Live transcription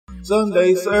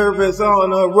Sunday service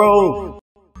on a roll.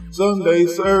 Sunday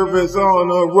service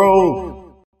on a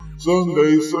roll.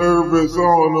 Sunday service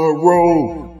on a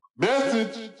roll.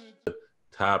 Message.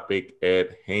 Topic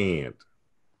at hand.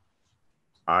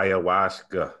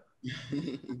 Ayahuasca.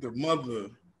 The mother.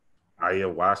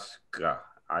 Ayahuasca.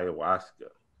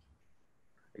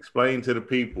 Explain to the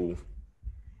people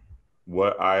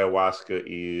what ayahuasca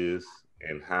is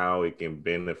and how it can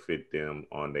benefit them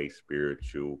on their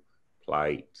spiritual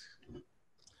plight.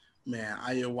 Man,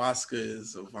 ayahuasca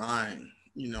is a vine.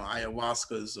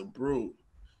 Ayahuasca is a brew,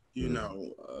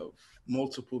 of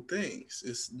multiple things.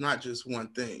 It's not just one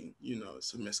thing.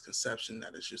 It's a misconception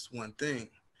that it's just one thing.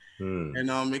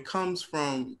 And it comes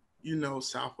from,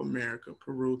 South America,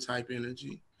 Peru type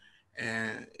energy.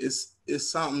 And it's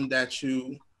something that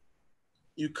you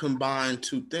combine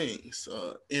two things,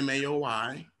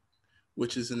 MAOI,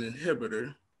 which is an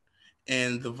inhibitor,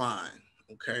 and the vine,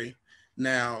 okay?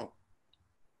 Now,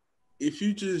 if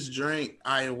you just drank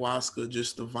ayahuasca,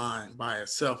 just the vine by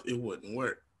itself, it wouldn't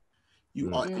work.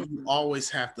 You always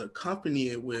have to accompany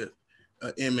it with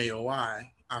MAOI.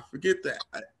 I forget the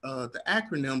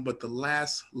acronym, but the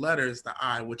last letter is the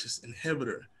I, which is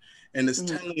inhibitor. And it's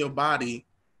telling your body,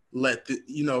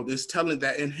 it's telling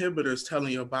that inhibitor is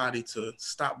telling your body to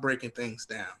stop breaking things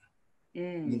down.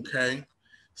 Okay?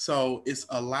 So it's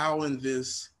allowing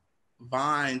this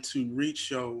vine to reach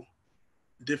your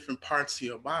different parts of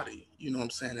your body, you know what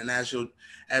I'm saying? And as the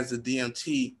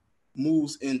DMT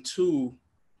moves into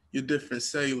your different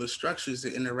cellular structures,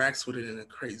 it interacts with it in a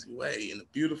crazy way, in a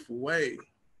beautiful way.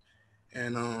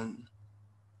 And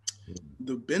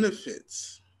the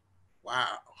benefits,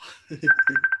 wow.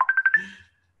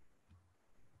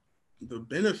 The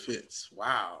benefits,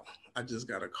 wow. I just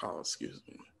got a call, excuse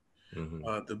me.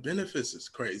 The benefits is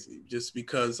crazy, just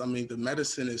because, the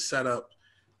medicine is set up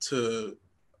to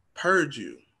purge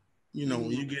you.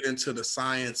 When you get into the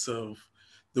science of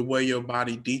the way your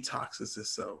body detoxes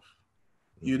itself,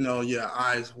 your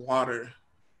eyes water,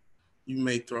 you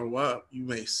may throw up, you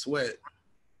may sweat,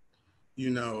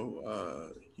 you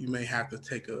may have to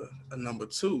take a number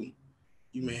 2,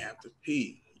 you may have to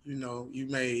pee, you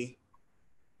may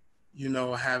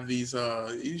have these,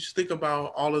 you just think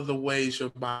about all of the ways your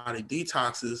body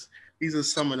detoxes. These are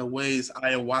some of the ways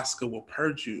ayahuasca will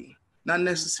purge you. Not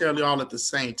necessarily all at the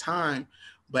same time,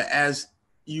 but as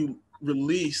you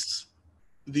release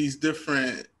these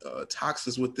different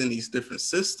toxins within these different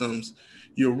systems,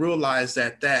 you'll realize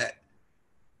that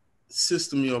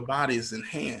system of your body is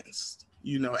enhanced.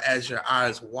 As your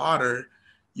eyes water,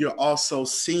 you're also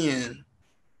seeing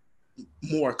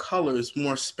more colors,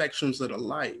 more spectrums of the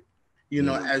light.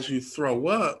 As you throw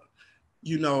up,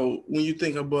 when you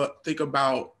think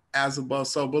about as above,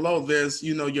 so below, there's,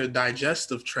 your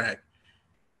digestive tract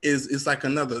is like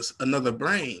another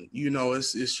brain.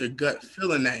 It's your gut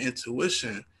feeling, that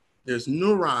intuition. There's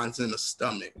neurons in the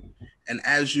stomach. And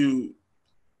as you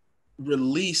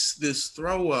release this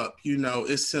throw up,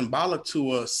 it's symbolic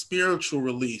to a spiritual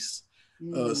release,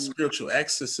 spiritual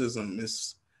exorcism.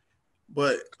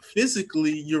 But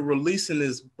physically, you're releasing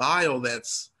this bile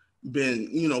that's been,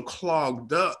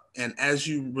 clogged up. And as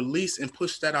you release and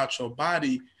push that out your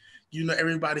body,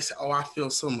 everybody say, oh, I feel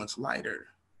so much lighter.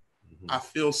 I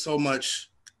feel so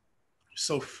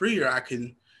freer. I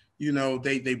can,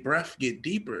 they breath get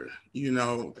deeper,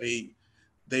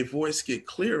 they voice get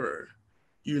clearer,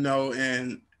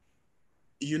 and,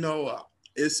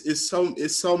 it's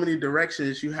so many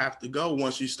directions you have to go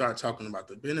once you start talking about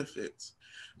the benefits,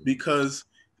 because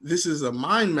this is a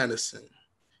mind medicine.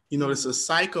 It's a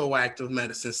psychoactive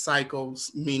medicine,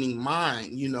 psychos meaning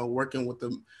mind, working with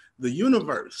the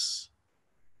universe.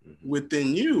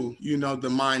 Within you, the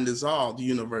mind is all, the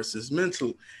universe is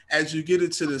mental. As you get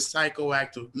into the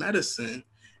psychoactive medicine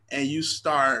and you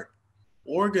start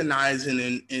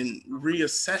organizing and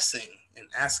reassessing and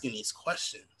asking these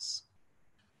questions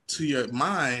to your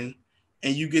mind,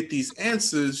 and you get these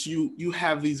answers, you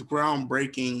have these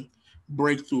groundbreaking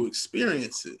breakthrough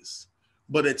experiences.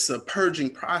 But it's a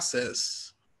purging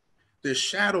process. There's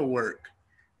shadow work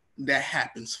that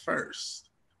happens first,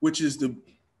 which is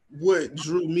what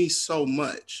drew me so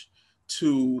much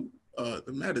to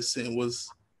the medicine, was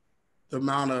the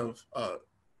amount of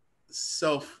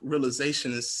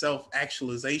self-realization and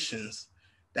self-actualizations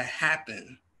that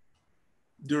happen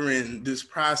during this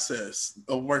process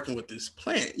of working with this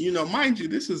plant. Mind you,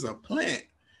 this is a plant.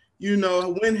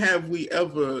 When have we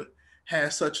ever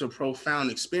had such a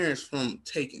profound experience from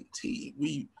taking tea?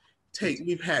 We've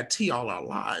had tea all our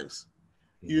lives.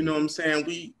 You know what I'm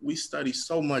saying? We study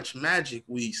so much magic.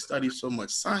 We study so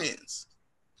much science.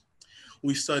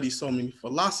 we study so many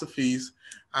philosophies,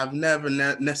 I've never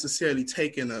necessarily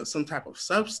taken some type of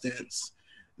substance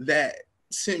that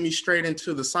sent me straight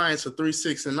into the science of 3,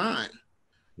 6, and 9.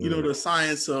 You know, the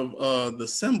science of the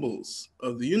symbols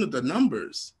of the unit, the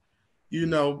numbers. You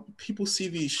know, people see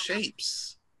these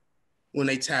shapes when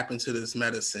they tap into this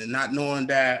medicine, not knowing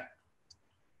that,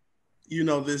 you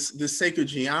know, this sacred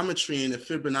geometry and the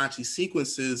Fibonacci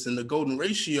sequences and the golden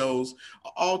ratios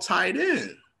are all tied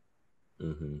in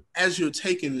as you're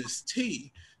taking this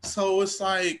tea. So it's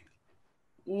like,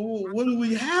 well, what do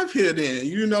we have here then?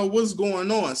 You know, what's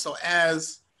going on? So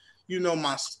as, you know,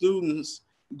 my students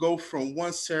go from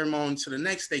one ceremony to the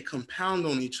next, they compound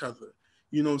on each other.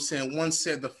 You know what I'm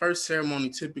saying? The first ceremony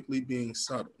typically being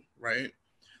subtle, right?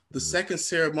 The second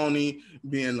ceremony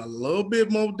being a little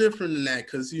bit more different than that,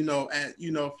 because you know,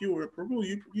 if you were in Peru,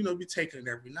 you know, be taking it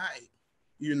every night,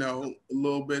 you know, a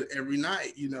little bit every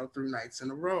night, you know, 3 nights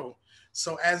in a row.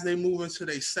 So as they move into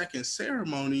their second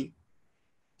ceremony,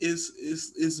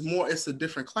 it's a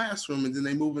different classroom, and then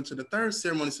they move into the third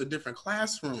ceremony, it's a different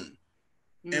classroom.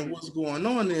 And what's going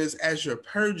on is, as you're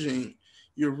purging,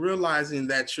 you're realizing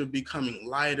that you're becoming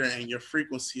lighter and your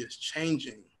frequency is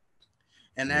changing.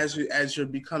 And as you're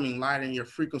becoming lighter and your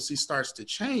frequency starts to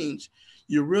change,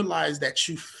 you realize that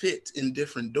you fit in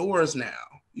different doors now.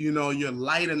 You know, you're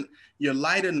light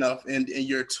enough and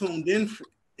you're tuned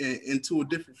into a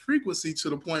different frequency to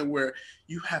the point where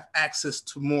you have access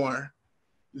to more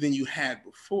than you had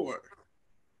before.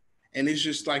 And it's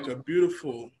just like a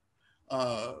beautiful,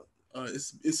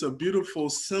 it's a beautiful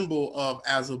symbol of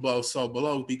as above, so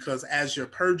below, because as you're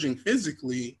purging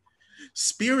physically,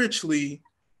 spiritually,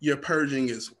 you're purging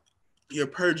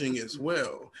as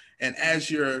well. And as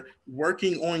you're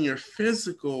working on your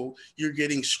physical, you're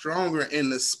getting stronger in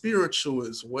the spiritual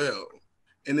as well.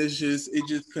 And it just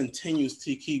continues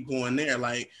to keep going there.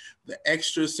 Like the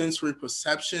extrasensory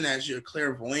perception, as your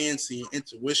clairvoyance and your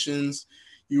intuitions,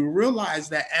 you realize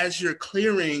that as you're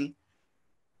clearing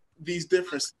these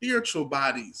different spiritual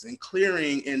bodies and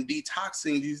clearing and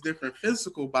detoxing these different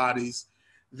physical bodies,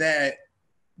 that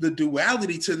the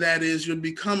duality to that is you're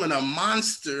becoming a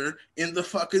monster in the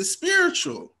fucking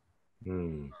spiritual.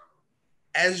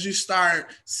 As you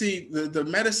start, see the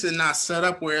medicine not set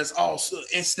up where it's all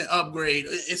instant upgrade.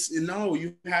 No,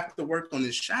 you have to work on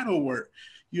this shadow work.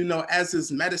 You know, as this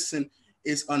medicine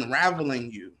is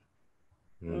unraveling you,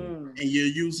 and you're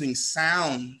using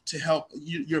sound to help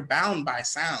you, you're bound by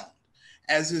sound.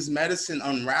 As this medicine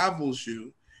unravels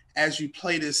you, as you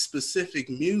play this specific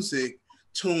music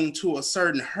tuned to a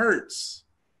certain hertz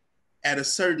at a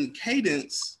certain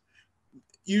cadence,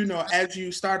 you know, as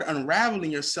you start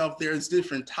unraveling yourself, there's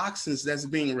different toxins that's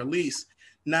being released,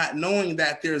 not knowing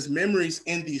that there's memories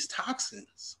in these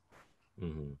toxins.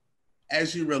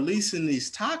 As you're releasing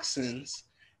these toxins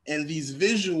and these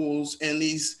visuals and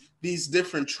these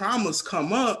different traumas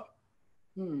come up,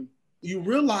 you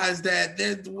realize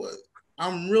that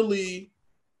I'm really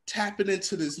tapping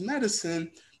into this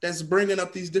medicine that's bringing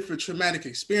up these different traumatic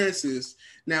experiences.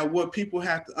 Now, what people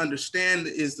have to understand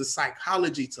is the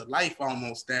psychology to life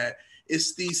almost, that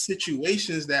it's these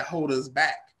situations that hold us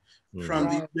back from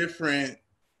these different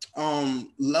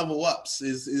level ups,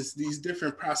 is these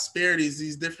different prosperities,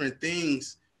 these different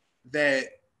things that,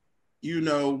 you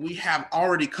know, we have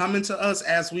already come into us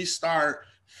as we start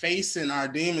facing our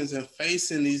demons and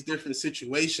facing these different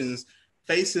situations,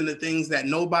 facing the things that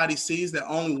nobody sees, that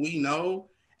only we know.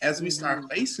 As we start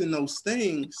facing those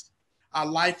things, our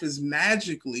life is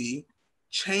magically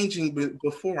changing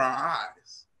before our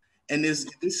eyes. And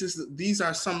these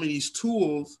are some of these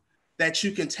tools that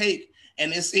you can take,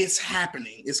 and it's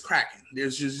happening. It's cracking.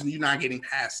 There's just, you're not getting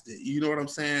past it. You know what I'm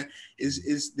saying?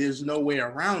 There's no way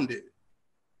around it.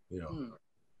 Yeah.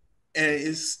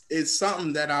 And it's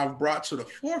something that I've brought to the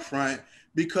forefront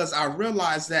because I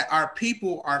realize that our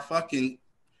people are fucking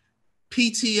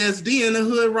PTSD in the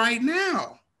hood right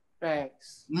now.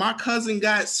 Thanks. My cousin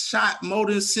got shot more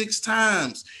than 6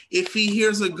 times. If he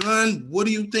hears a gun, what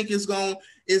do you think his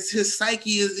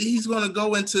psyche is? He's going to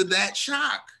go into that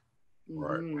shock.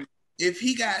 Right. If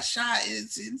he got shot,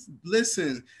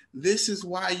 listen, this is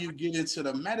why you get into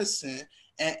the medicine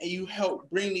and you help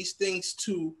bring these things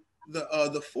to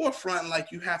the forefront.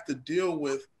 Like, you have to deal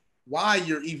with why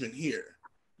you're even here.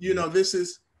 You know, this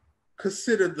is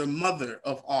considered the mother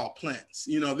of all plants.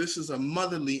 You know, this is a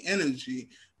motherly energy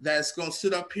that's going to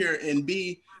sit up here and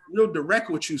be real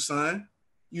direct with you, son.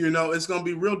 You know, it's going to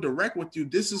be real direct with you.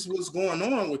 This is what's going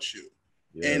on with you.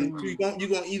 Yeah. And you're going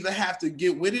to either have to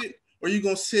get with it or you're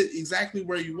going to sit exactly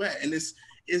where you at. And it's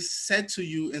said to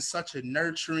you in such a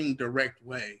nurturing, direct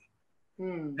way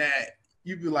that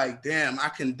you'd be like, damn, I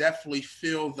can definitely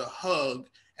feel the hug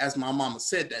as my mama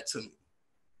said that to me.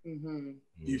 Mm-hmm.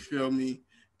 You feel me?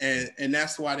 And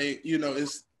that's why they, you know,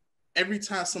 it's every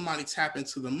time somebody tap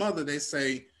into the mother, they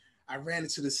say, I ran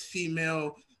into this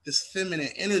female, this feminine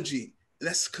energy.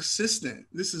 That's consistent.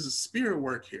 This is a spirit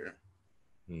work here.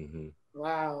 Mm-hmm.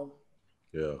 Wow.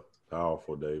 Yeah.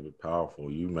 Powerful, David. Powerful.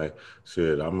 You may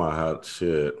shit. I might have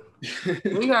shit.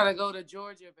 We gotta go to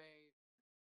Georgia, babe.